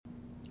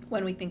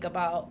when we think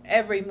about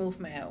every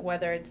movement,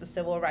 whether it's the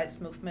civil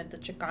rights movement, the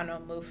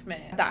Chicano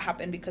movement, that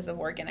happened because of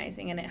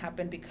organizing, and it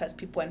happened because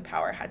people in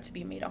power had to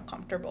be made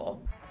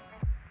uncomfortable.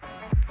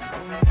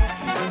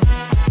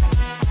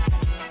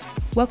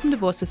 Welcome to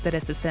Voces de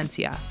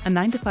Resistencia, a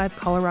 9-to-5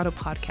 Colorado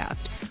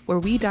podcast where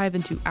we dive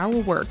into our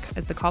work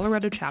as the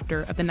Colorado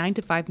chapter of the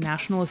 9-to-5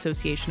 National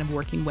Association of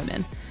Working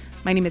Women.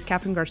 My name is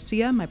Catherine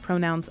Garcia, my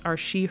pronouns are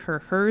she, her,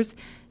 hers,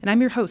 and I'm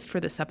your host for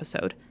this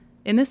episode.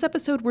 In this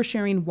episode, we're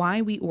sharing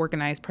why we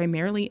organize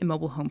primarily in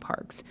mobile home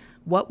parks,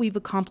 what we've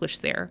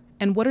accomplished there,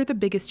 and what are the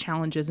biggest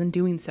challenges in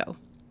doing so.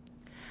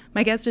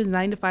 My guest is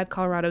 9-to-5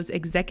 Colorado's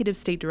Executive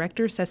State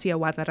Director, Cesiah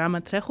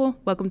Guadarrama Trejo.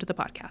 Welcome to the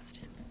podcast.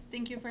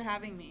 Thank you for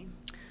having me.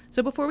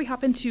 So before we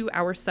hop into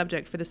our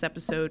subject for this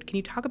episode, can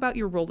you talk about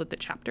your role at the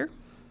chapter?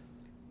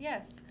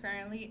 Yes,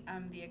 currently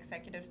I'm the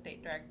Executive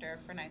State Director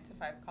for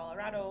 9-to-5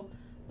 Colorado.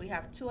 We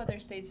have 2 other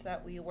states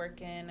that we work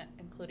in,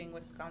 including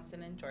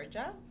Wisconsin and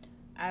Georgia.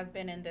 I've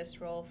been in this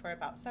role for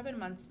about 7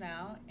 months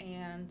now,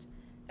 and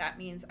that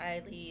means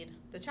I lead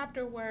the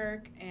chapter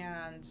work,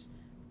 and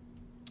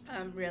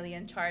I'm really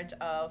in charge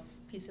of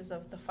pieces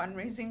of the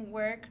fundraising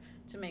work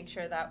to make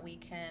sure that we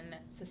can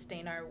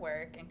sustain our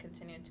work and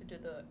continue to do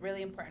the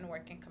really important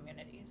work in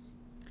communities.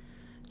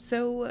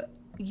 So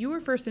you were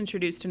first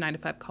introduced to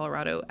 9-to-5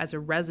 Colorado as a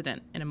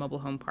resident in a mobile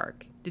home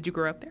park. Did you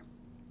grow up there?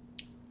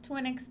 To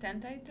an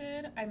extent, I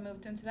did. I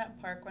moved into that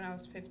park when I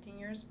was 15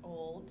 years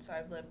old, so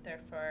I've lived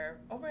there for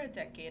over a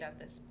decade at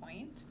this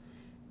point.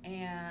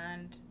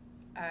 And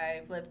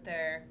I've lived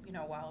there,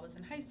 while I was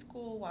in high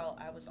school, while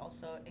I was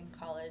also in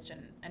college,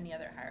 and any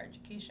other higher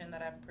education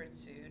that I've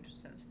pursued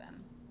since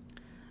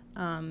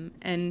then.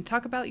 And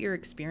talk about your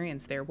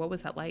experience there. What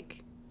was that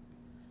like?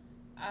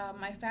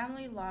 My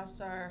family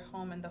lost our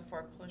home in the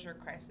foreclosure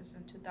crisis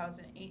in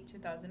 2008,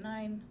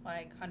 2009,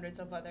 like hundreds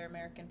of other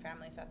American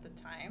families at the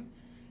time.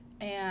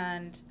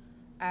 And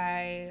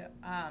my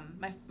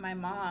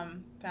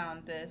mom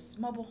found this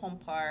mobile home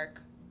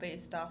park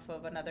based off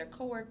of another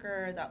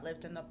coworker that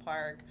lived in the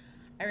park.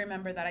 I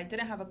remember that I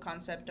didn't have a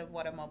concept of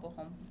what a mobile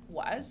home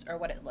was or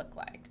what it looked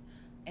like.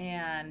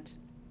 And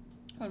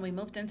when we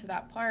moved into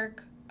that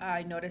park,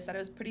 I noticed that it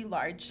was pretty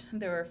large.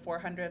 There were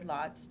 400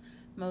 lots.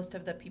 Most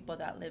of the people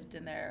that lived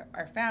in there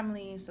are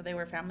families. So they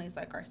were families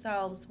like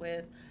ourselves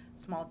with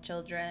small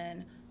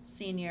children,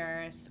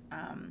 seniors,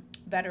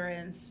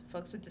 veterans,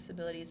 folks with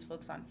disabilities,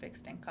 folks on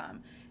fixed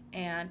income.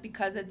 And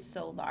because it's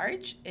so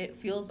large, it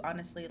feels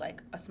honestly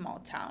like a small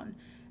town.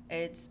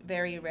 It's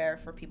very rare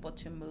for people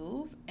to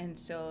move. And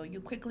so you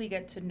quickly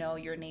get to know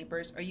your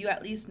neighbors, or you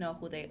at least know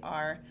who they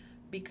are,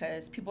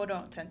 because people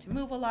don't tend to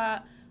move a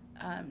lot.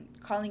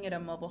 Calling it a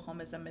mobile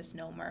home is a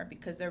misnomer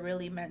because they're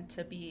really meant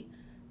to be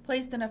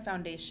placed in a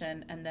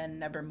foundation and then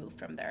never move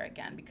from there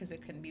again, because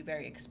it can be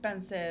very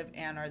expensive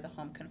or the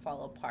home can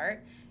fall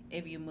apart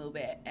if you move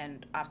it,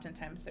 and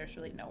oftentimes there's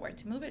really nowhere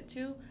to move it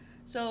to.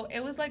 So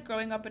it was like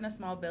growing up in a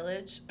small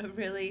village,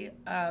 really.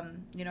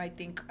 I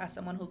think as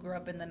someone who grew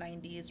up in the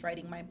 90s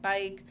riding my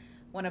bike,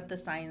 one of the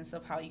signs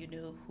of how you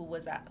knew who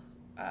was at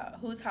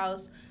whose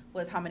house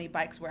was how many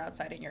bikes were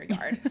outside in your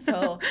yard.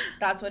 So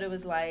that's what it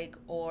was like.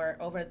 Or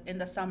over in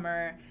the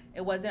summer,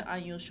 it wasn't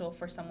unusual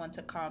for someone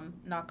to come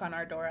knock on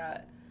our door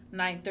at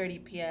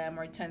 9:30 p.m.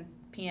 or 10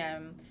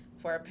 p.m.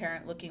 for a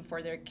parent looking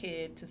for their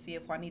kid to see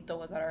if Juanito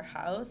was at our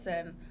house.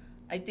 And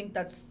I think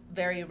that's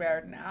very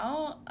rare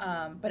now,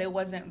 but it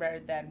wasn't rare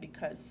then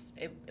because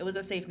it was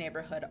a safe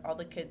neighborhood. All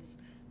the kids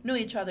knew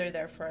each other,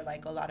 therefore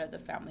like a lot of the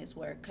families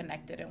were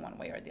connected in one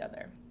way or the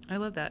other. I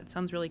love that. It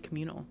sounds really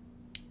communal.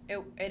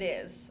 It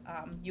is.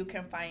 You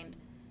can find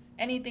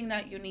anything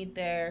that you need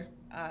there.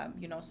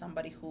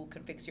 Somebody who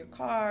can fix your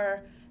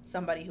car,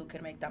 somebody who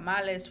can make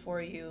tamales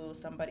for you,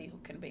 somebody who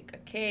can bake a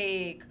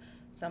cake,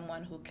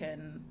 someone who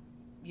can,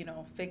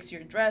 fix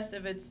your dress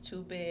if it's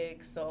too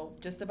big. So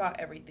just about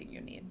everything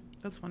you need.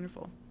 That's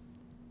wonderful.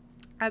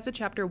 As a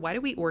chapter, why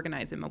do we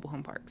organize in mobile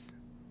home parks?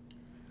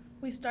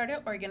 We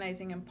started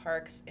organizing in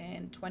parks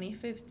in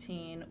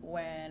 2015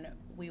 when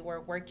we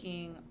were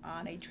working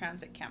on a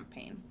transit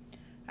campaign.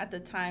 At the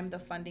time, the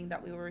funding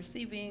that we were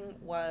receiving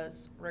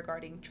was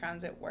regarding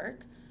transit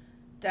work.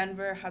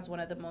 Denver has one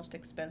of the most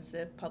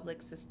expensive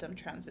public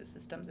transit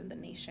systems in the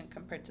nation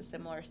compared to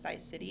similar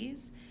sized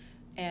cities.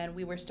 And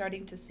we were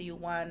starting to see,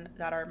 one,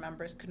 that our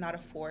members could not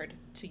afford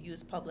to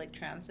use public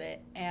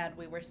transit. And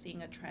we were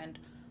seeing a trend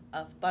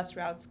of bus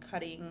routes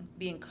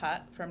being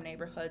cut from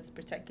neighborhoods,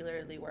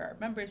 particularly where our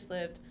members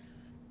lived.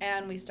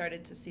 And we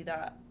started to see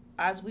that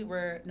as we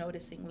were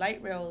noticing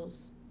light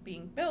rails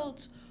being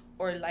built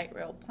or light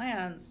rail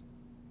plans,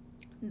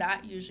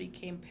 that usually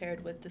came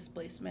paired with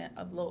displacement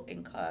of low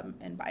income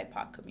and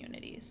BIPOC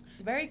communities.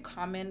 It's very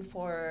common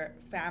for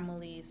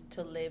families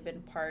to live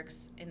in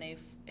parks in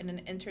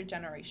an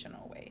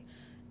intergenerational way.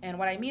 And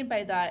what I mean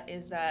by that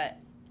is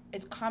that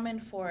it's common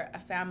for a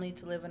family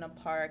to live in a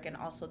park and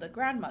also the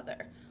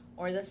grandmother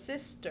or the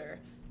sister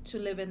to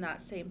live in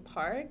that same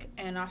park.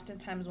 And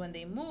oftentimes when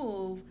they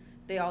move,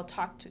 they all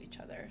talk to each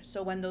other.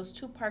 So when those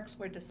 2 parks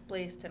were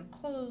displaced and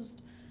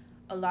closed,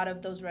 a lot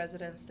of those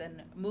residents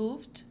then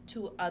moved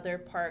to other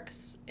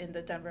parks in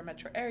the Denver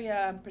metro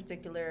area,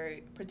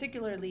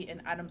 particularly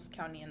in Adams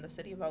County in the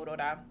city of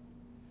Aurora.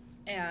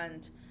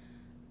 And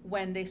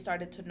when they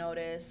started to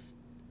notice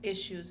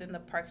issues in the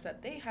parks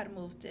that they had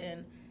moved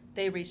in,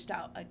 they reached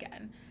out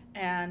again.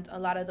 And a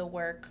lot of the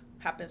work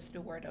happens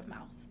through word of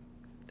mouth.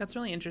 That's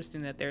really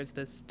interesting that there's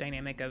this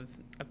dynamic of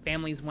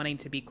families wanting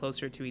to be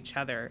closer to each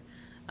other.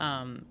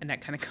 And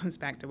that kind of comes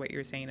back to what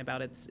you're saying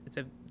about it's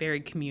a very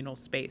communal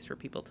space for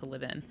people to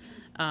live in.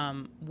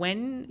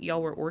 When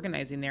y'all were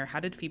organizing there, how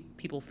did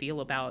people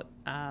feel about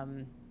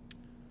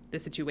the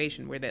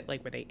situation? Were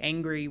they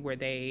angry? Were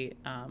they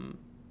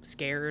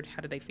scared?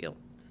 How did they feel?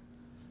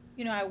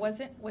 You know, I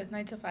wasn't with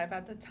 9 to 5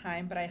 at the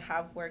time, but I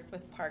have worked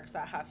with parks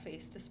that have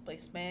faced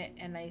displacement,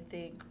 and I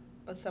think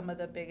some of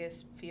the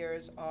biggest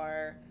fears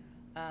are,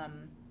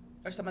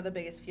 or some of the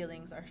biggest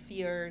feelings are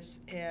fears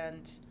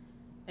and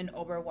an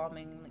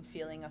overwhelming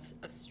feeling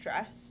of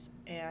stress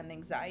and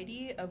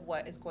anxiety of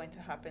what is going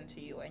to happen to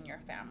you and your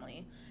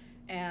family.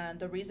 And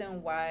the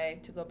reason why,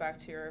 to go back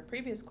to your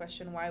previous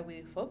question, why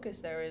we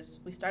focus there is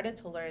we started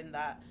to learn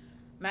that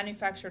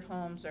manufactured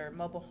homes or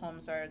mobile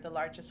homes are the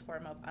largest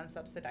form of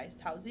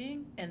unsubsidized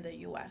housing in the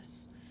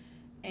U.S.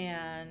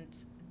 And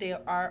they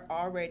are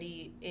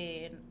already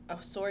a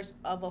source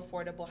of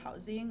affordable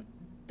housing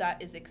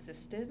that is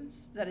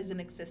in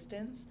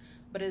existence,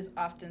 but is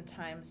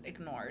oftentimes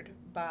ignored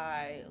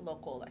by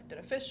local elected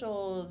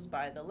officials,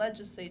 by the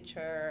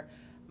legislature,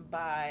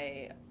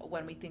 by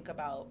when we think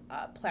about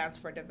plans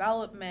for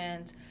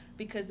development.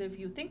 Because if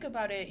you think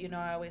about it, you know,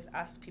 I always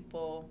ask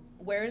people,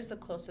 where is the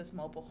closest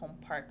mobile home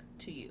park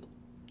to you,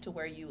 to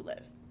where you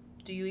live?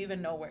 Do you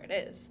even know where it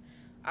is?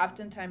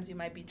 Oftentimes you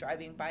might be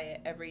driving by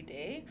it every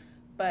day,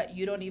 but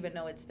you don't even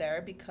know it's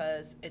there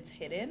because it's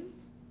hidden,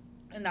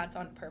 and that's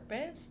on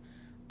purpose.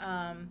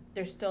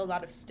 There's still a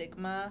lot of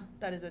stigma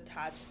that is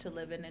attached to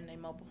living in a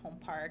mobile home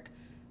park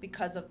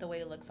because of the way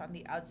it looks on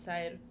the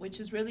outside, which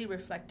is really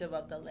reflective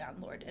of the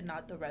landlord and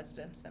not the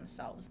residents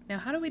themselves. Now,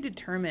 how do we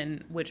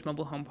determine which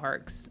mobile home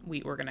parks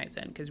we organize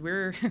in? Because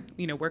we're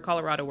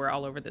Colorado, we're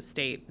all over the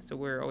state, so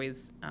we're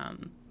always,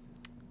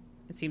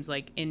 it seems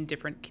like, in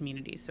different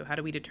communities. So how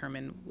do we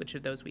determine which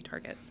of those we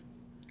target?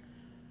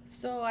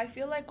 So I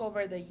feel like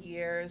over the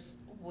years,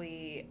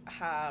 we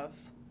have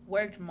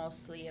worked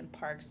mostly in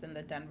parks in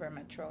the Denver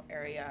metro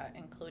area,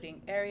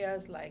 including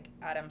areas like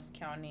Adams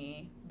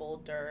County,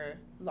 Boulder,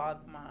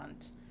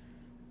 Longmont,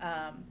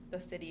 the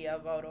city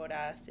of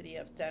Aurora, city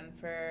of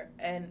Denver.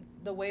 And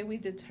the way we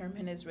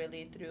determine is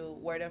really through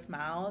word of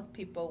mouth.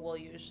 People will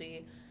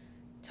usually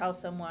tell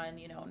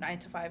someone, 9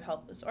 to 5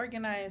 helped us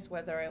organize,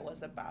 whether it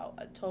was about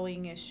a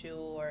towing issue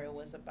or it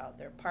was about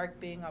their park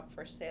being up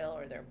for sale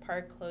or their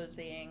park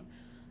closing.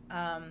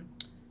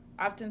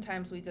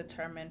 Oftentimes we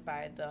determine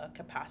by the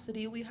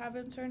capacity we have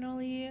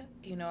internally.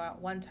 At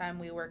one time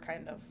we were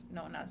kind of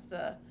known as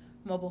the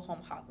mobile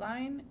home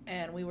hotline,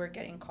 and we were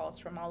getting calls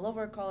from all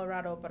over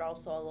Colorado, but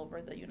also all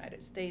over the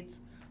United States.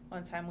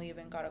 One time we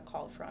even got a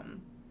call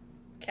from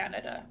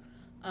Canada,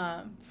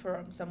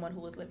 from someone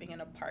who was living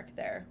in a park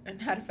there and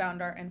had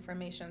found our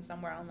information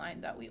somewhere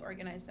online that we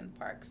organized in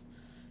parks.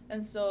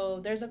 And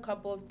so there's a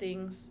couple of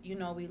things,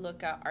 we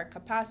look at our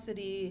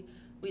capacity.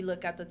 We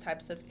look at the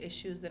types of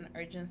issues and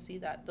urgency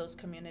that those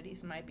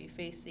communities might be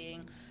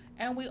facing.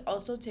 And we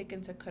also take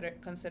into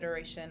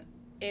consideration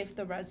if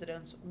the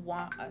residents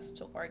want us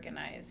to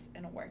organize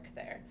and work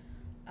there.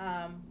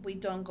 We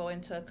don't go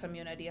into a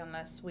community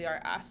unless we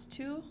are asked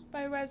to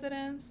by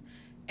residents.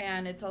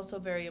 And it's also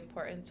very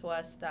important to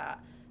us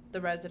that the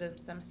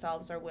residents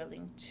themselves are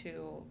willing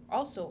to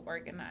also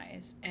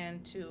organize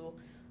and to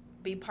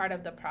be part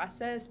of the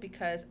process,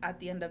 because at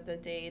the end of the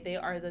day, they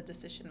are the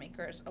decision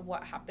makers of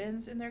what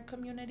happens in their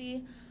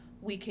community.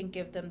 We can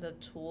give them the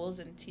tools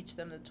and teach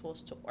them the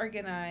tools to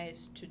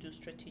organize, to do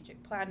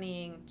strategic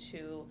planning,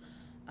 to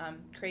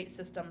create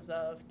systems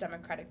of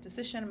democratic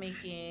decision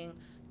making,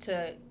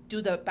 to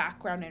do the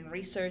background and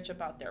research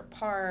about their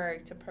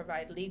park, to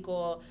provide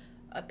legal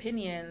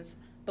opinions,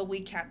 but we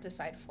can't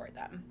decide for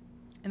them.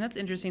 And that's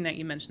interesting that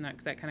you mentioned that,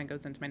 because that kind of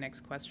goes into my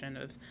next question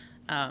of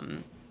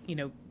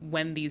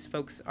when these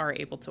folks are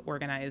able to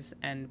organize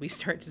and we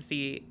start to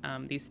see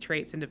these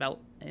traits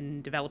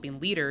in developing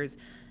leaders,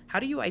 how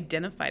do you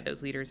identify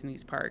those leaders in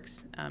these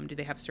parks? Do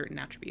they have certain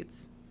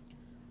attributes?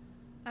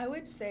 I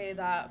would say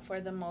that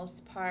for the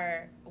most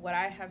part, what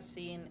I have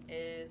seen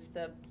is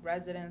the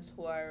residents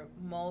who are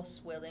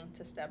most willing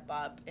to step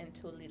up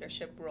into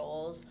leadership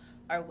roles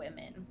are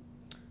women.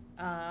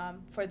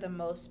 For the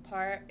most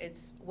part,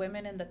 it's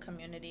women in the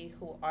community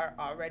who are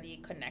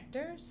already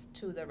connectors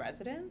to the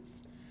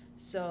residents.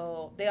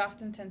 So they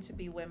often tend to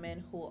be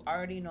women who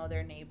already know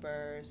their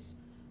neighbors,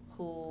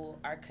 who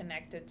are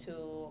connected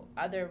to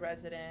other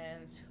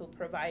residents, who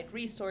provide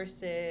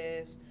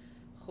resources,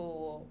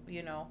 who,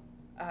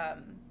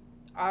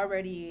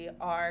 already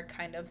are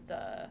kind of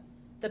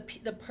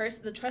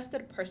the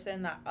trusted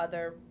person that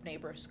other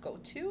neighbors go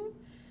to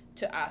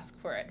ask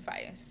for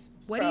advice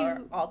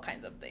for all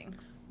kinds of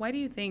things. Why do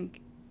you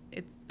think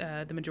it's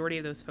the majority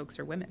of those folks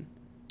are women?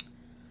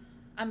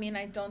 I mean,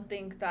 I don't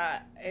think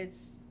that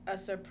it's a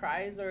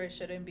surprise, or it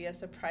shouldn't be a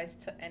surprise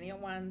to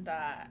anyone,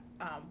 that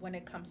when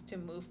it comes to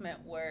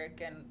movement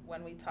work and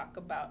when we talk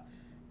about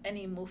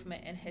any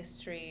movement in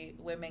history,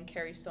 women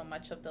carry so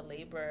much of the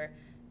labor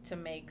to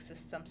make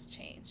systems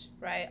change,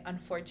 right?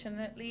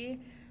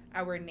 Unfortunately,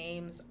 our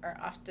names are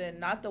often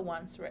not the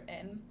ones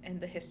written in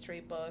the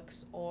history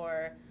books,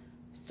 or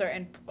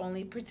certain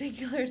only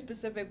particular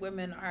specific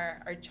women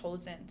are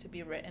chosen to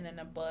be written in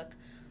a book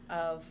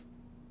of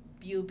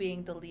you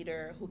being the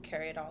leader who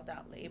carried all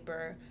that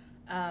labor.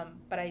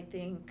 But I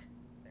think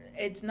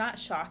it's not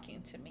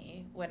shocking to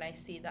me when I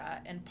see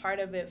that. And part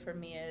of it for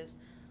me is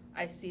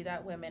I see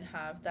that women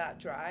have that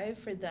drive.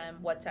 For them,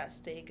 what's at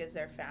stake is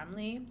their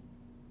family,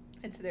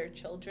 it's their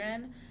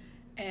children,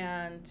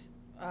 and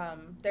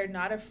they're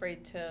not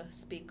afraid to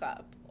speak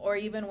up. Or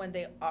even when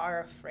they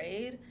are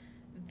afraid,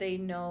 they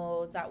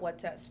know that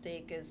what's at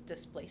stake is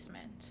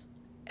displacement.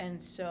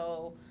 And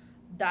so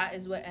that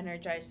is what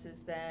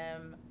energizes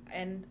them.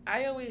 And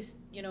I always,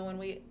 when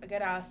we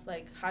get asked,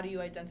 like, how do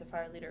you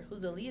identify a leader?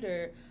 Who's a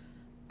leader?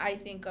 I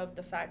think of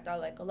the fact that,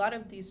 like, a lot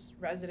of these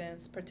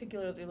residents,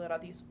 particularly a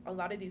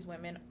lot of these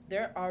women,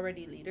 they're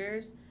already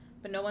leaders,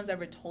 but no one's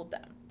ever told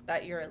them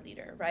that you're a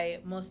leader,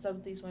 right? Most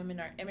of these women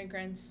are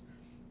immigrants,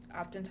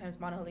 oftentimes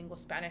monolingual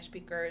Spanish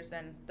speakers,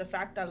 and the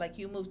fact that, like,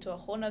 you moved to a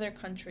whole nother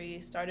country,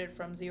 started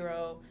from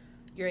zero,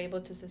 you're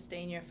able to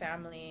sustain your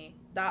family,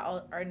 that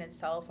in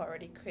itself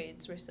already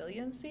creates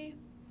resiliency.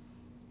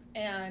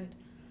 And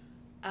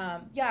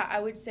yeah, I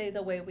would say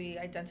the way we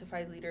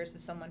identify leaders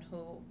is someone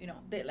who,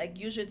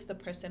 usually it's the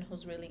person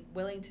who's really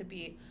willing to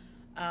be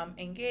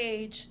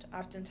engaged.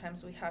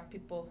 Oftentimes we have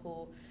people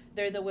who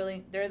they're the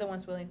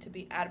ones willing to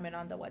be admin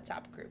on the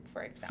WhatsApp group,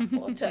 for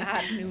example, to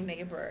add new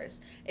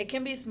neighbors. It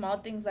can be small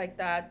things like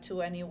that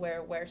to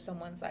anywhere where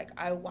someone's like,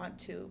 I want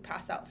to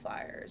pass out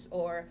flyers,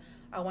 or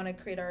I want to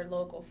create our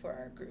logo for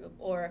our group,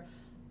 or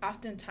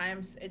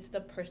oftentimes it's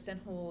the person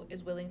who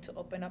is willing to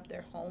open up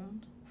their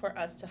home for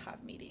us to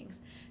have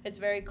meetings. It's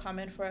very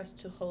common for us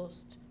to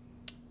host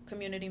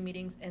community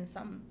meetings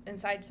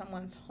inside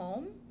someone's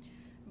home,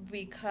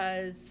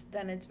 because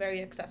then it's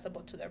very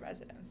accessible to the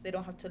residents. They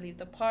don't have to leave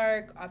the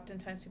park.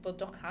 Oftentimes people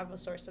don't have a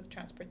source of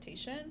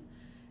transportation,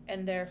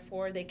 and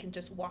therefore they can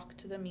just walk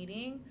to the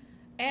meeting.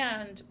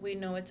 And we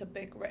know it's a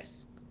big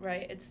risk,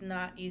 right? It's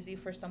not easy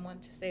for someone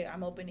to say,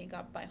 I'm opening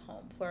up my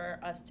home for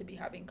us to be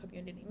having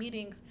community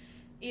meetings,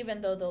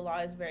 even though the law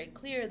is very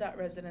clear that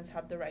residents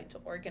have the right to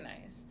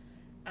organize.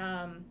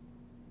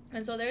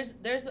 And so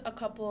there's a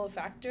couple of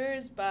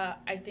factors, but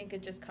I think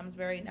it just comes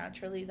very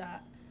naturally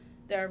that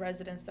there are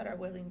residents that are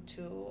willing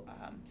to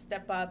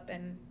step up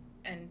and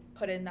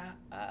put in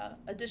that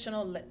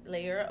additional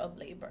layer of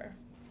labor.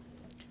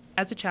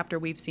 As a chapter,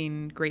 we've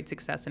seen great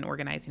success in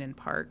organizing in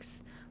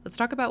parks. Let's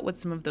talk about what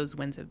some of those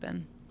wins have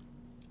been.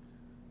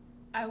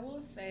 I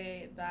will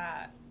say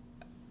that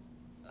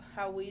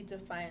how we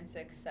define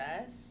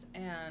success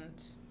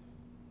and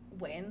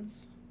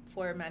wins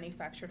for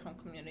manufactured home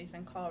communities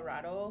in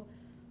Colorado,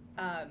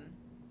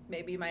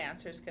 maybe my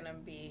answer is going to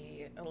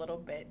be a little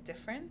bit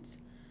different,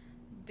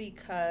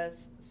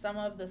 because some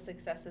of the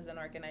successes in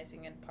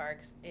organizing in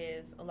parks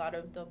is a lot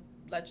of the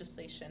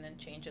legislation and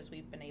changes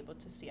we've been able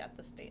to see at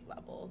the state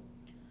level.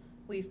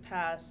 We've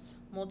passed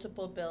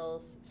multiple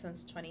bills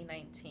since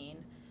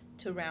 2019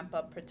 to ramp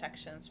up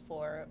protections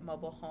for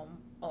mobile home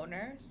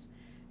owners.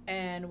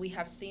 And we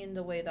have seen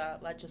the way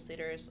that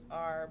legislators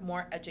are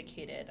more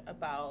educated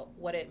about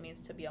what it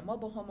means to be a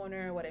mobile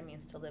homeowner, what it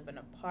means to live in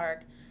a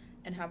park,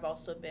 and have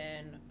also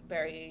been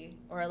a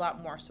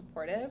lot more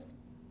supportive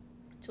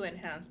to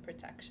enhance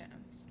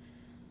protections.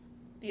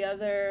 The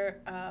other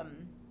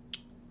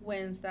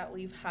wins that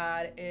we've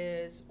had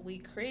is we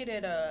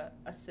created a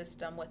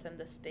system within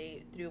the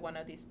state through one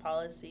of these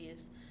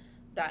policies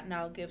that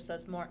now gives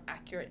us more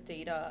accurate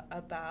data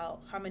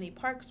about how many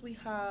parks we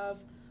have,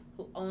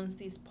 who owns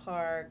these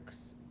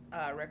parks,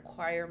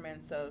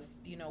 requirements of,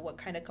 what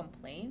kind of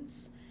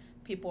complaints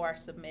people are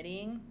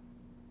submitting.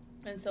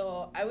 And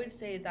so I would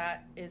say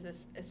that is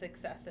a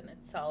success in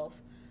itself.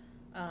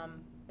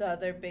 The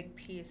other big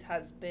piece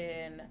has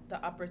been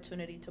the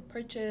opportunity to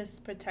purchase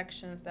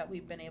protections that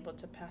we've been able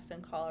to pass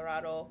in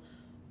Colorado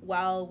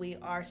while we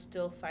are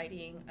still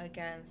fighting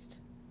against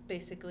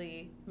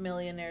basically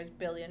millionaires,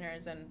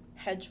 billionaires, and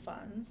hedge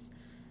funds.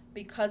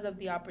 Because of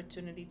the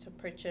opportunity to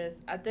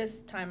purchase, at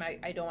this time,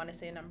 I don't want to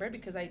say a number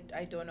because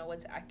I don't know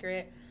what's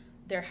accurate.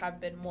 There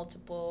have been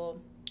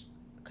multiple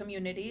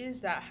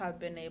communities that have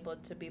been able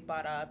to be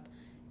bought up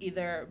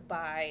either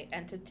by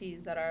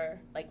entities that are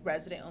like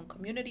resident-owned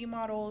community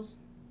models,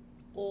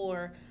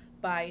 or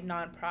by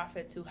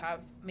nonprofits who have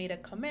made a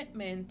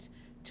commitment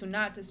to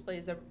not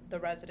displace the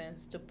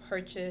residents, to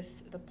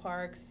purchase the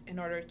parks in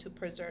order to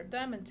preserve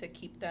them and to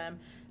keep them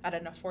at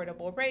an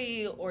affordable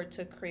rate, or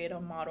to create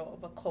a model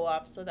of a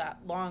co-op so that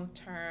long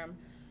term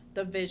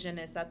the vision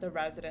is that the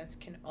residents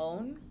can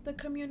own the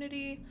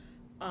community,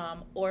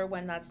 or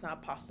when that's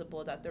not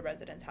possible, that the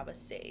residents have a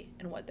say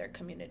in what their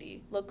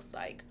community looks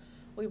like.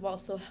 We've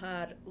also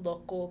had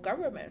local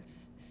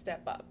governments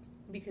step up.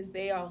 because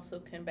they also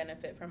can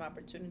benefit from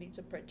opportunity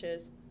to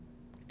purchase,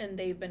 and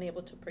they've been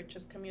able to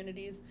purchase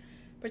communities,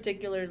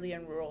 particularly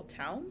in rural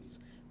towns,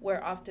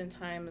 where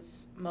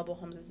oftentimes mobile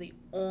homes is the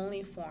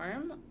only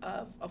form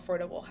of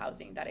affordable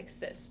housing that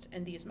exists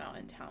in these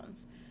mountain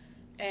towns.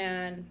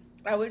 And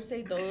I would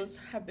say those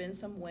have been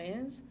some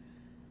wins,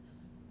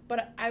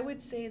 but I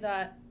would say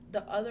that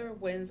the other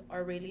wins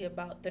are really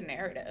about the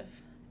narrative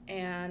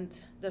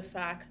and the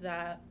fact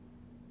that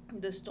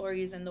the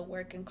stories and the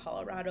work in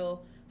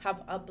Colorado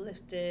have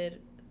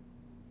uplifted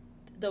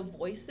the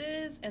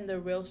voices and the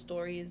real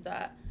stories,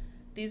 that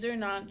these are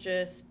not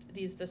just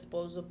these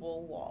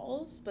disposable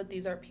walls, but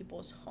these are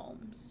people's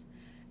homes.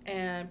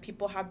 And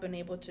people have been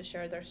able to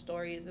share their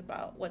stories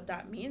about what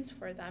that means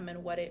for them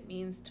and what it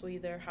means to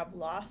either have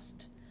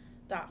lost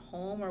that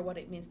home or what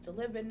it means to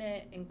live in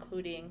it,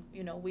 including,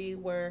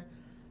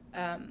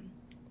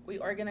 we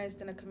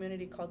organized in a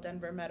community called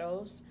Denver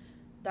Meadows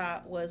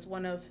that was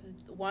one of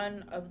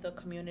the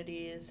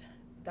communities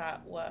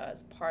that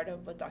was part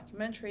of a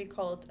documentary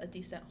called A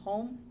Decent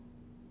Home.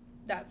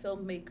 That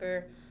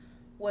filmmaker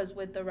was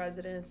with the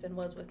residents and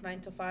was with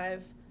 9 to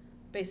 5,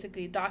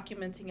 basically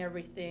documenting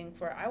everything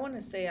for, I want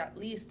to say, at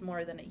least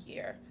more than a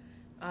year.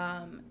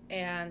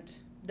 And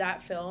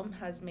that film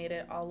has made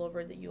it all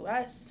over the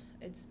U.S.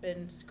 It's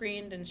been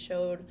screened and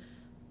showed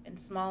in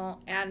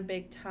small and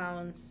big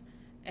towns,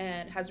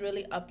 and has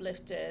really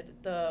uplifted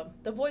the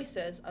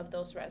voices of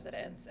those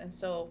residents. And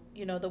so,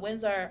 the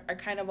wins are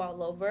kind of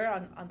all over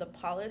on the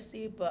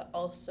policy, but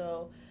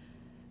also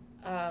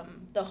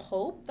the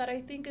hope that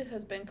I think it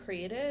has been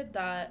created,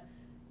 that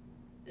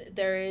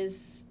there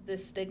is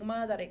this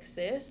stigma that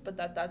exists, but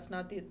that's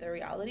not the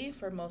reality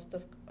for most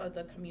of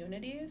the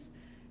communities,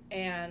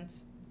 and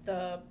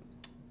the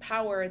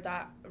power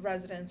that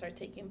residents are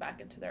taking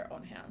back into their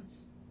own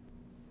hands.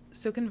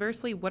 So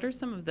conversely, what are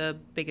some of the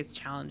biggest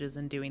challenges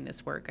in doing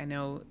this work? I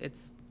know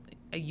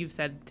you've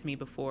said to me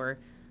before,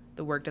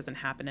 the work doesn't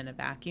happen in a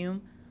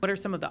vacuum. What are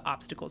some of the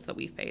obstacles that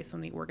we face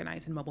when we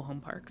organize in mobile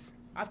home parks?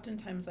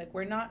 Oftentimes,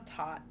 we're not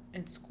taught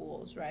in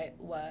schools, right,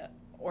 what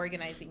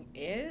organizing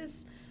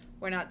is.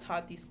 We're not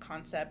taught these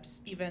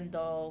concepts, even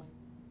though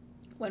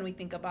when we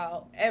think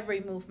about every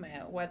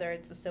movement, whether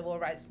it's the civil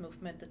rights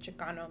movement, the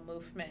Chicano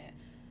movement,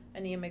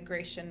 and the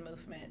immigration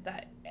movement,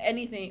 that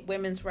anything,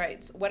 women's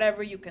rights,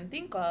 whatever you can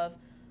think of,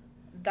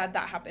 that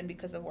happened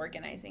because of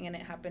organizing, and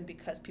it happened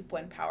because people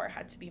in power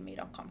had to be made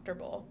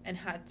uncomfortable and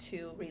had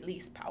to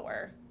release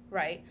power,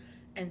 right?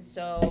 And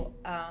so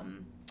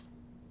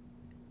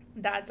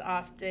that's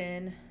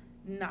often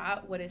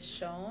not what is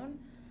shown.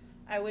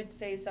 I would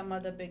say some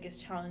of the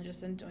biggest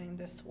challenges in doing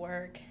this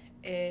work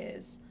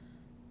is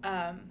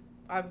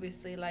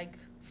obviously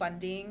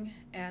funding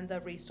and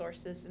the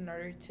resources in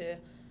order to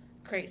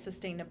create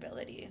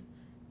sustainability,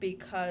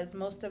 because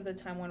most of the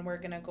time when we're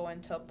going to go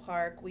into a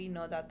park, we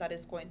know that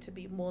is going to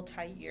be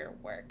multi-year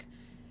work.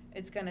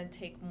 It's going to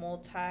take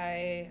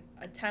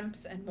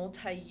multi-attempts and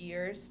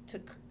multi-years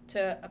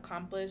to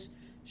accomplish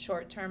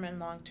short-term and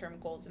long-term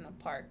goals in a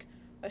park.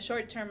 A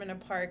short-term in a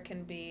park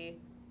can be,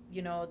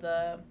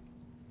 the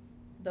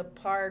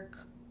park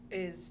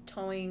is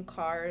towing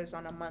cars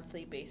on a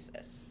monthly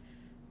basis.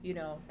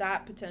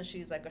 That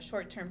potentially is like a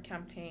short-term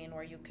campaign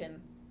where you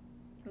can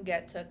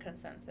get to a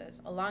consensus.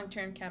 A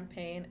long-term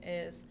campaign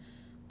is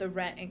the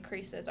rent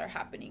increases are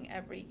happening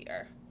every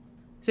year.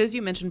 So as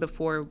you mentioned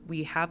before,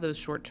 we have those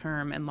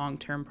short-term and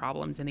long-term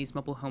problems in these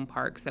mobile home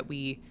parks that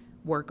we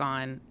work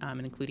on,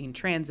 including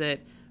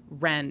transit,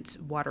 rent,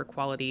 water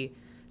quality.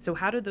 So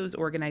how do those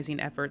organizing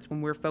efforts,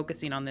 when we're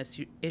focusing on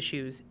these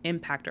issues,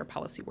 impact our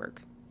policy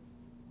work?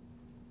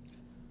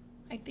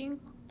 I think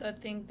the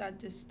thing that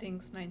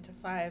distincts 9 to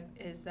 5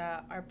 is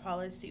that our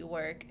policy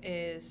work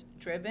is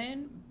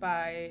driven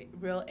by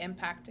real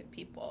impacted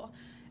people.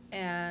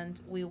 And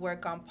we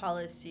work on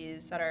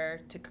policies that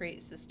are to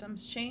create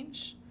systems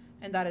change,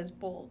 and that is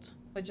bold,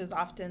 which is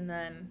often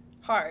then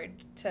hard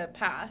to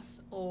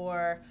pass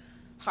or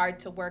hard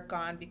to work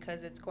on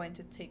because it's going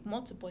to take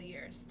multiple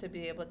years to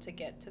be able to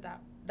get to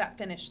that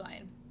finish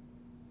line.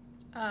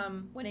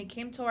 When it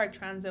came to our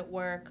transit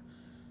work,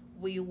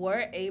 we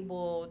were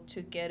able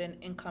to get an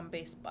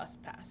income-based bus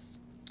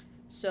pass.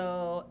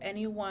 So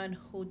anyone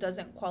who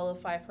doesn't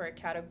qualify for a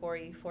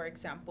category, for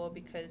example,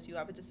 because you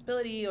have a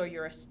disability or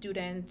you're a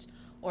student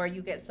or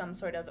you get some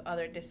sort of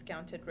other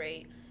discounted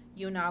rate,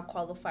 you now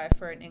qualify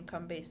for an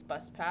income-based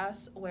bus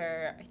pass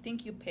where I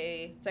think you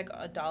pay, it's like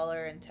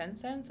 $1.10,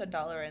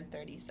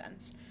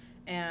 $1.30.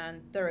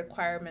 And the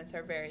requirements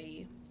are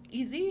very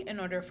easy in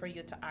order for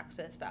you to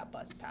access that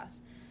bus pass.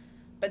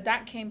 But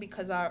that came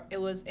because it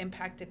was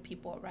impacted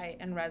people, right,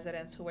 and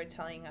residents who were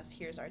telling us,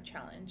 here's our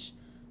challenge.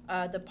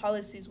 The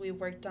policies we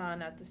worked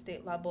on at the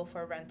state level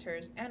for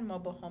renters and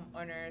mobile home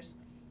owners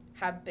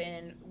have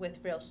been with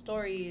real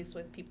stories,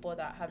 with people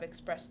that have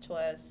expressed to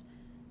us,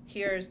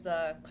 here's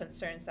the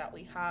concerns that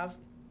we have.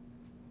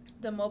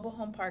 The Mobile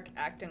Home Park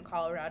Act in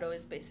Colorado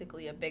is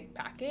basically a big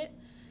packet,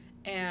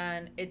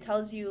 and it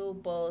tells you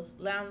both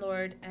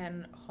landlord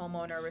and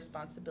homeowner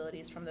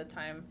responsibilities from the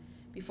time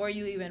before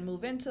you even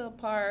move into a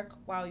park,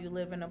 while you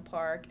live in a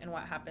park, and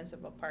what happens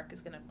if a park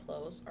is going to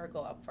close or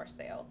go up for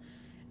sale.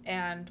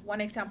 And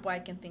one example I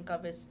can think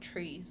of is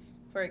trees,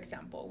 for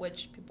example,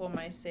 which people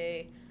might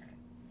say,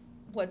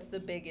 what's the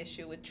big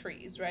issue with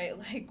trees, right?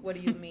 Like, what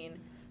do you mean?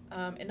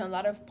 In a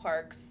lot of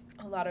parks,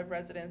 a lot of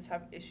residents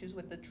have issues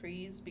with the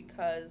trees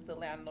because the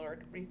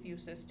landlord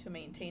refuses to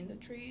maintain the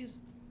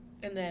trees.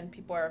 And then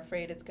people are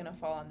afraid it's going to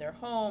fall on their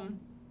home.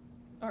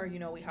 Or,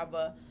 we have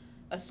a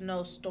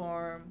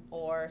snowstorm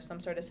or some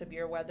sort of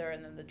severe weather,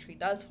 and then the tree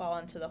does fall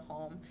into the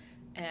home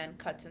and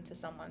cuts into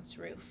someone's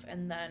roof.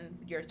 And then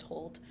you're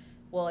told,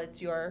 well,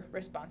 it's your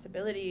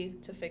responsibility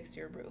to fix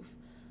your roof.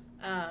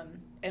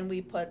 And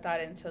we put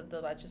that into the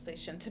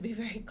legislation to be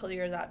very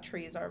clear that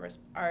trees are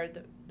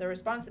the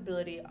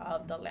responsibility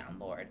of the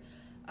landlord,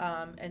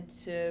 and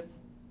to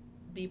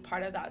be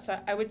part of that. So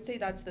I would say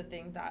that's the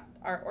thing, that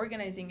our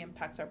organizing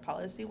impacts our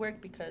policy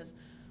work, because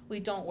we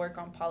don't work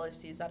on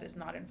policies that is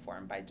not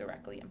informed by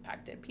directly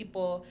impacted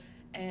people.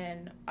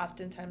 And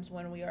oftentimes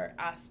when we are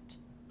asked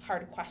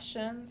hard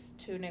questions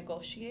to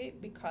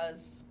negotiate,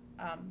 because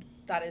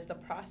that is the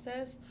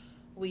process,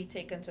 we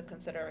take into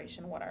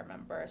consideration what our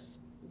members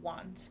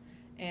want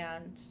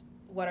and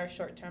what are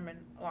short-term and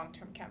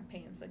long-term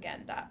campaigns,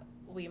 again, that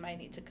we might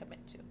need to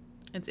commit to.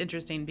 It's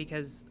interesting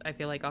because I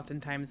feel like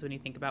oftentimes when you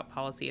think about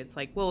policy, it's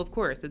like, well, of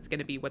course, it's going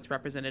to be what's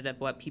representative,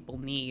 what people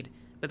need,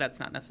 but that's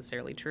not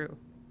necessarily true.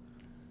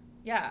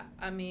 Yeah,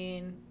 I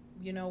mean,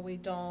 we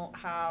don't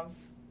have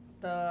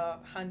the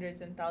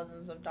hundreds and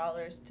thousands of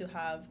dollars to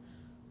have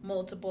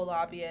multiple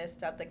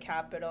lobbyists at the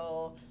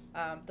Capitol,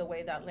 the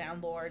way that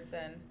landlords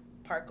and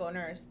park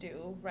owners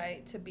do,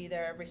 right? To be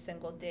there every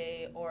single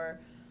day,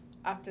 or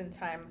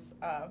oftentimes,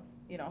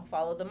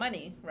 follow the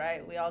money,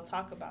 right? We all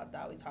talk about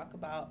that. We talk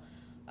about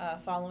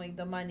following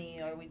the money,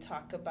 or we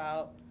talk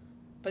about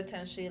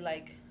potentially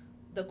like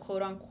the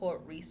quote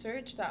unquote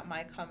research that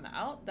might come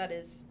out that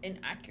is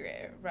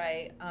inaccurate,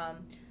 right?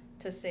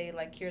 To say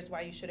like, here's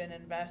why you shouldn't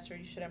invest or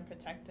you shouldn't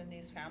protect in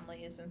these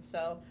families. And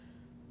so,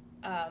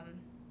 I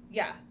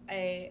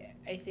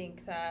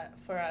think that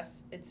for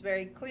us, it's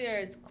very clear.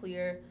 It's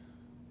clear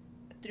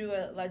through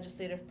a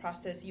legislative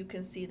process. You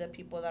can see the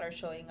people that are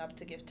showing up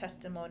to give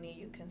testimony.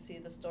 You can see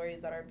the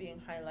stories that are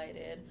being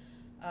highlighted.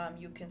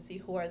 You can see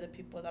who are the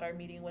people that are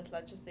meeting with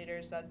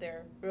legislators, that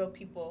they're real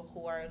people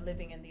who are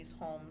living in these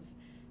homes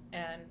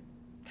and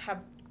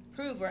have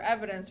proof or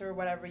evidence or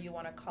whatever you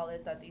want to call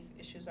it, that these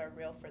issues are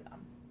real for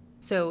them.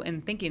 So in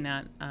thinking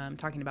that,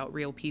 talking about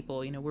real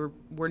people,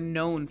 we're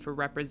known for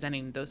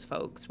representing those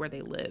folks where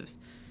they live.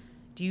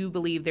 Do you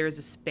believe there is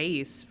a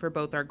space for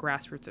both our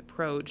grassroots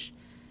approach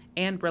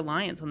and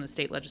reliance on the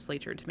state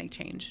legislature to make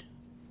change?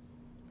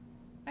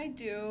 I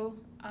do.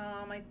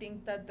 I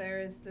think that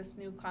there is this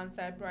new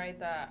concept, right,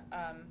 that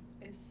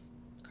is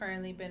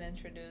currently been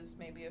introduced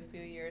maybe a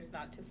few years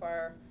not too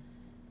far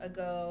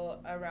ago,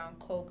 around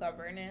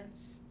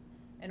co-governance.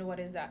 And what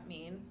does that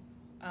mean?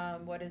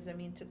 What does it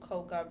mean to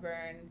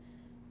co-govern,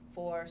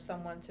 for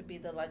someone to be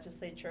the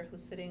legislature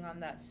who's sitting on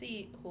that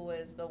seat, who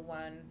is the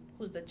one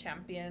who's the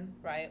champion,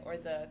 right, or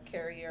the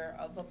carrier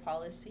of a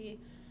policy,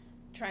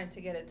 trying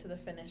to get it to the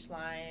finish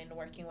line,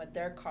 working with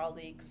their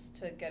colleagues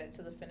to get it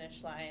to the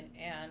finish line,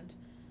 and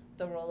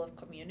the role of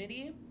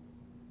community.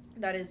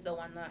 That is the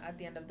one that at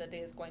the end of the day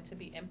is going to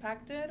be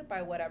impacted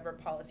by whatever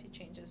policy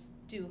changes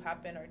do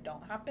happen or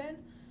don't happen.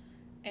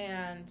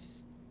 And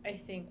I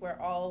think we're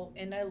all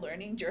in a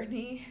learning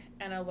journey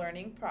and a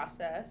learning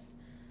process.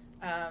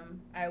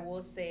 I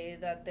will say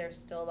that there's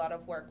still a lot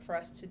of work for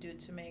us to do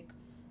to make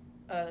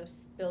a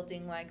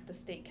building like the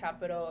state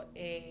capitol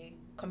a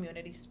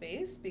community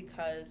space,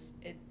 because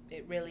it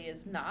really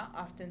is not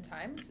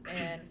oftentimes.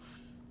 And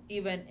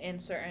even in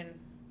certain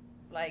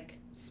like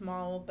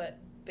small but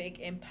big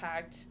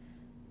impact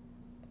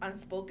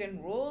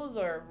unspoken rules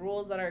or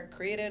rules that are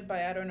created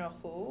by I don't know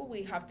who,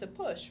 we have to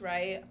push,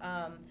 right?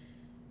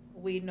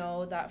 We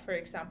know that, for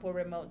example,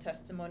 remote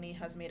testimony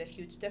has made a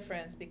huge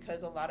difference,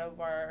 because a lot of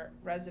our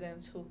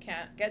residents who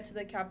can't get to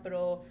the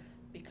Capitol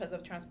because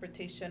of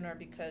transportation or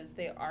because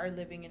they are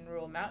living in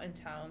rural mountain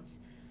towns,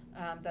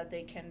 that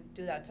they can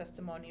do that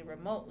testimony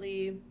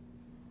remotely.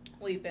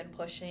 We've been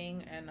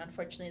pushing, and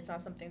unfortunately it's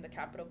not something the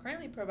Capitol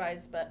currently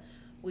provides, but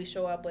we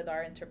show up with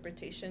our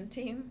interpretation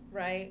team,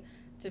 right,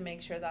 to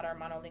make sure that our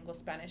monolingual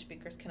Spanish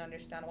speakers can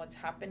understand what's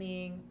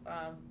happening.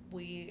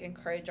 We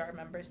encourage our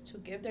members to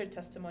give their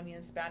testimony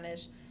in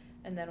Spanish,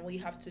 and then we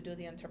have to do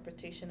the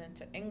interpretation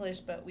into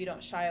English, but we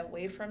don't shy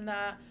away from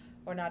that.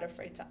 We're not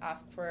afraid to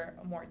ask for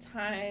more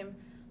time,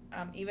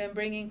 even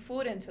bringing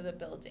food into the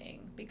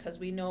building, because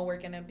we know we're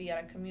going to be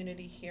at a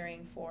community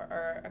hearing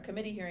or a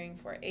committee hearing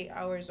for 8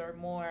 hours or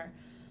more,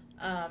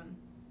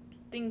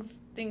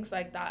 things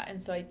like that.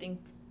 And so I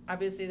think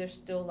obviously there's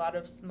still a lot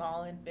of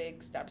small and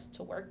big steps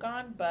to work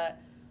on,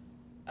 but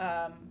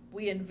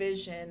we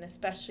envision,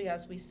 especially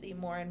as we see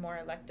more and more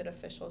elected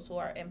officials who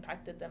are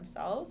impacted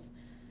themselves,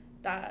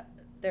 that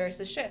there's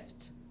a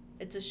shift.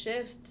 It's a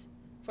shift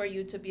for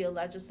you to be a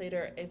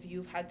legislator if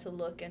you've had to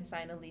look and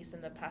sign a lease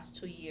in the past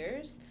 2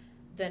 years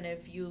than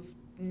if you've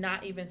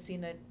not even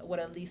seen what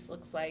a lease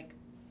looks like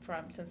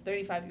since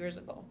 35 years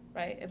ago,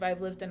 right? If I've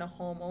lived in a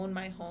home, owned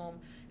my home,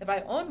 if I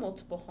own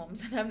multiple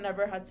homes and I've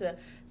never had to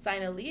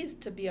sign a lease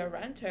to be a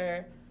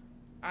renter,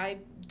 I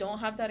don't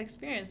have that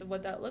experience of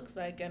what that looks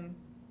like. And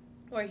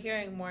we're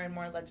hearing more and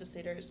more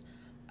legislators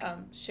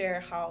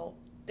share how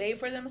they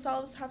for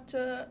themselves have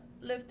to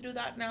live through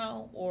that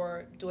now,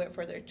 or do it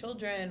for their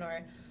children,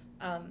 or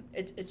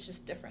it's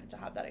just different to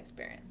have that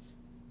experience.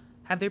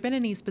 Have there been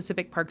any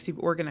specific parks you've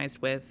organized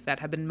with that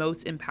have been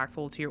most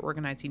impactful to your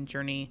organizing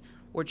journey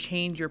or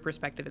changed your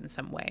perspective in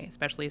some way,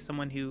 especially as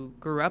someone who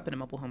grew up in a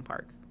mobile home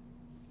park?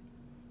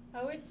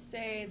 I would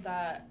say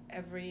that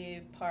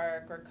every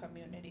park or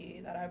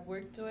community that I've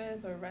worked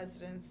with or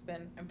residents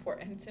been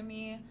important to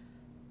me.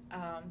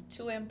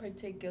 Two in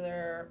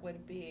particular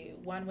would be,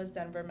 one was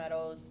Denver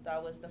Meadows.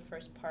 That was the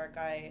first park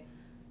I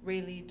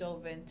really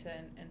dove into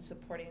and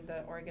supporting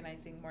the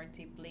organizing more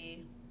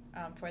deeply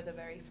for the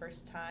very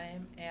first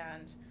time.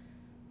 And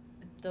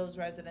those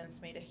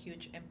residents made a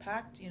huge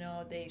impact. You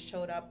know, they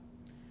showed up.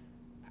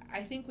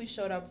 I think we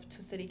showed up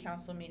to city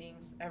council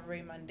meetings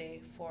every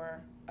Monday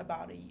for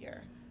about a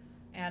year.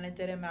 And it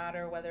didn't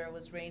matter whether it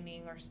was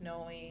raining or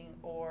snowing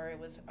or it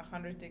was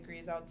 100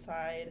 degrees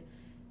outside.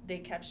 They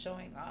kept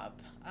showing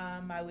up.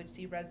 I would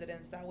see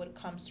residents that would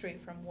come straight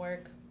from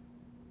work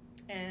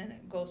and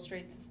go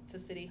straight to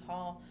City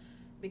Hall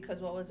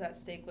because what was at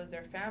stake was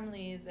their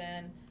families.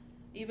 And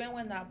even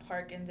when that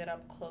park ended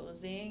up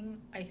closing,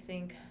 I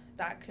think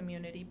that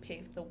community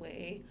paved the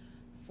way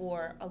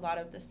for a lot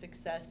of the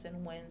success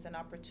and wins and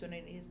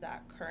opportunities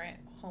that current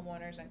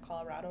homeowners in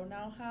Colorado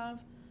now have.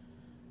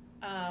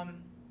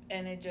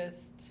 And it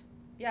just,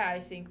 I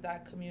think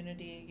that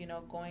community, you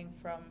know, going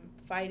from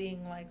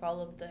fighting like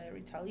all of the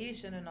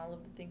retaliation and all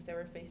of the things they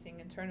were facing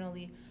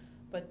internally,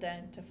 but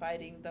then to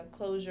fighting the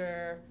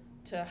closure,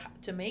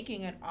 to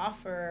making an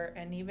offer,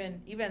 and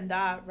even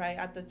that, right,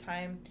 at the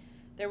time,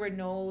 there were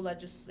no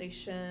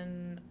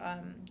legislation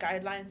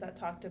guidelines that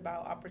talked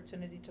about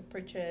opportunity to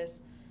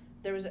purchase.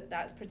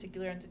 That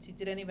particular entity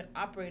didn't even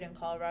operate in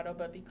Colorado,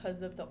 but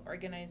because of the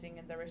organizing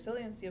and the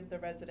resiliency of the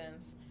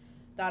residents,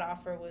 that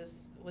offer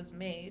was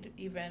made,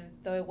 even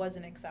though it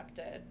wasn't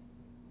accepted.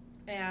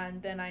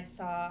 And then I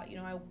saw, you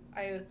know,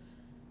 I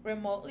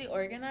remotely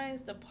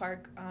organized a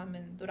park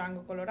in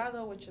Durango,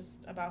 Colorado, which is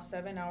about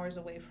 7 hours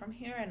away from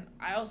here. And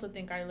I also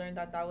think I learned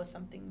that was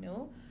something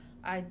new.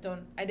 I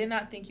did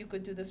not think you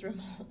could do this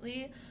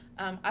remotely.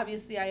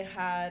 Obviously, I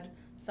had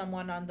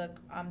someone on the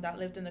that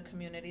lived in the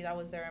community that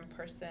was there in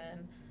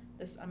person.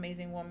 This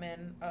amazing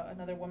woman,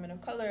 another woman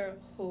of color,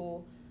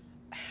 who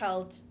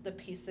held the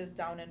pieces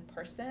down in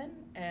person,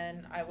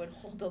 and I would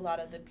hold a lot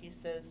of the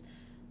pieces,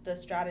 the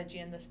strategy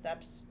and the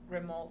steps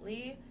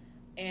remotely.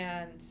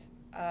 And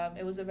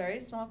it was a very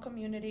small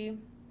community.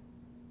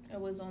 It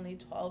was only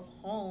 12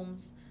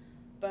 homes,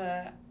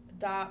 but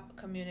that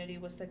community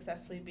was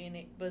successfully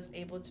was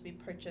able to be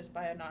purchased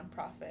by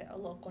a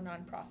local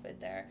nonprofit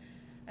there.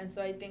 And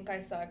so I think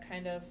I saw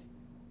kind of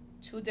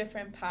two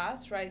different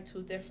paths, right?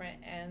 Two different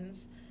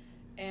ends.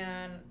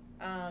 And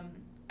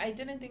I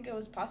didn't think it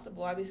was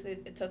possible. Obviously,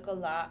 it took a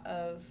lot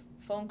of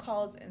phone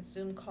calls and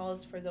Zoom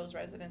calls for those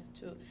residents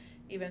to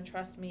even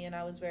trust me. And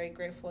I was very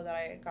grateful that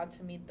I got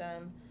to meet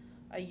them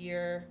a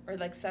year or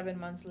like 7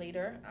 months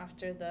later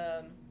after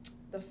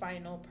the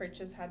final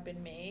purchase had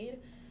been made.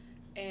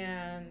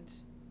 And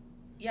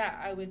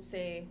I would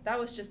say that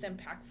was just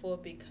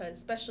impactful because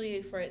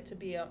especially for it to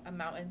be a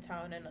mountain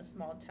town and a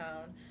small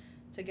town,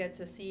 to get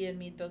to see and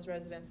meet those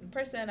residents in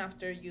person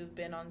after you've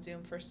been on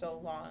Zoom for so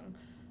long,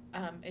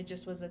 it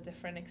just was a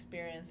different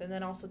experience. And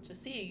then also to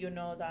see, you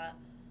know, that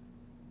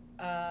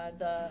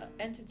the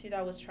entity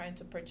that was trying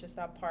to purchase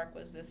that park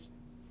was this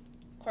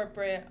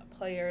corporate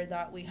player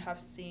that we have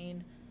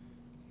seen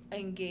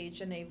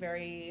engage in a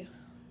very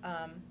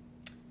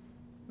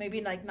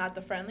maybe like not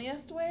the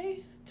friendliest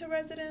way to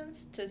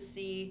residents, to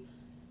see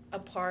a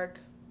park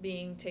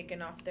being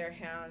taken off their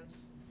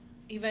hands,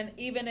 even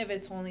if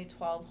it's only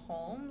 12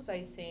 homes.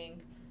 I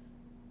think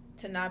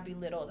to not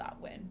belittle that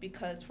win,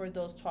 because for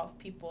those 12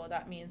 people,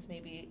 that means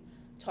maybe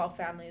 12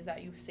 families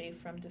that you save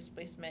from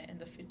displacement in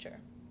the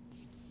future.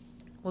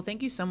 Well,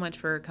 thank you so much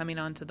for coming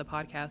on to the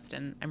podcast,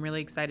 and I'm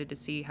really excited to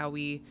see how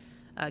we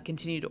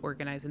continue to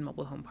organize in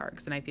mobile home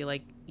parks. And I feel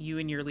like you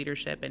and your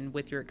leadership and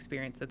with your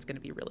experience, that's going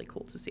to be really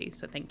cool to see.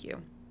 So thank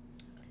you.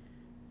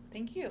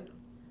 Thank you.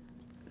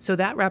 So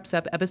that wraps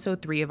up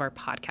episode 3 of our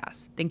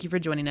podcast. Thank you for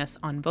joining us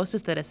on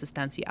Voces de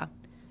Resistencia.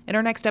 In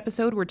our next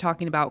episode, we're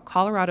talking about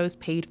Colorado's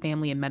Paid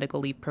Family and Medical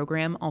Leave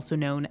Program, also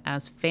known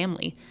as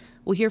FAMLY.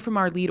 We'll hear from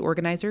our lead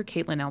organizer,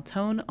 Caitlin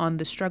Altone, on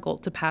the struggle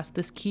to pass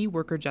this key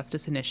worker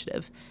justice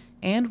initiative.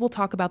 And we'll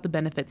talk about the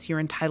benefits you're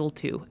entitled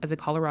to as a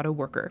Colorado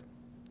worker.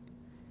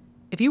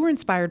 If you were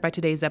inspired by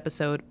today's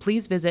episode,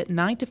 please visit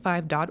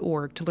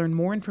 9to5.org to learn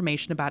more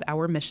information about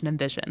our mission and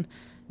vision.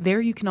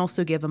 There you can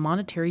also give a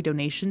monetary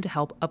donation to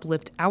help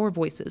uplift our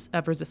voices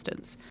of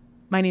resistance.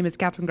 My name is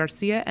Catherine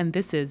Garcia, and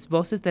this is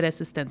Voces de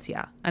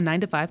Resistencia, a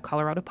 9to5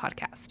 Colorado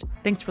podcast.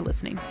 Thanks for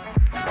listening.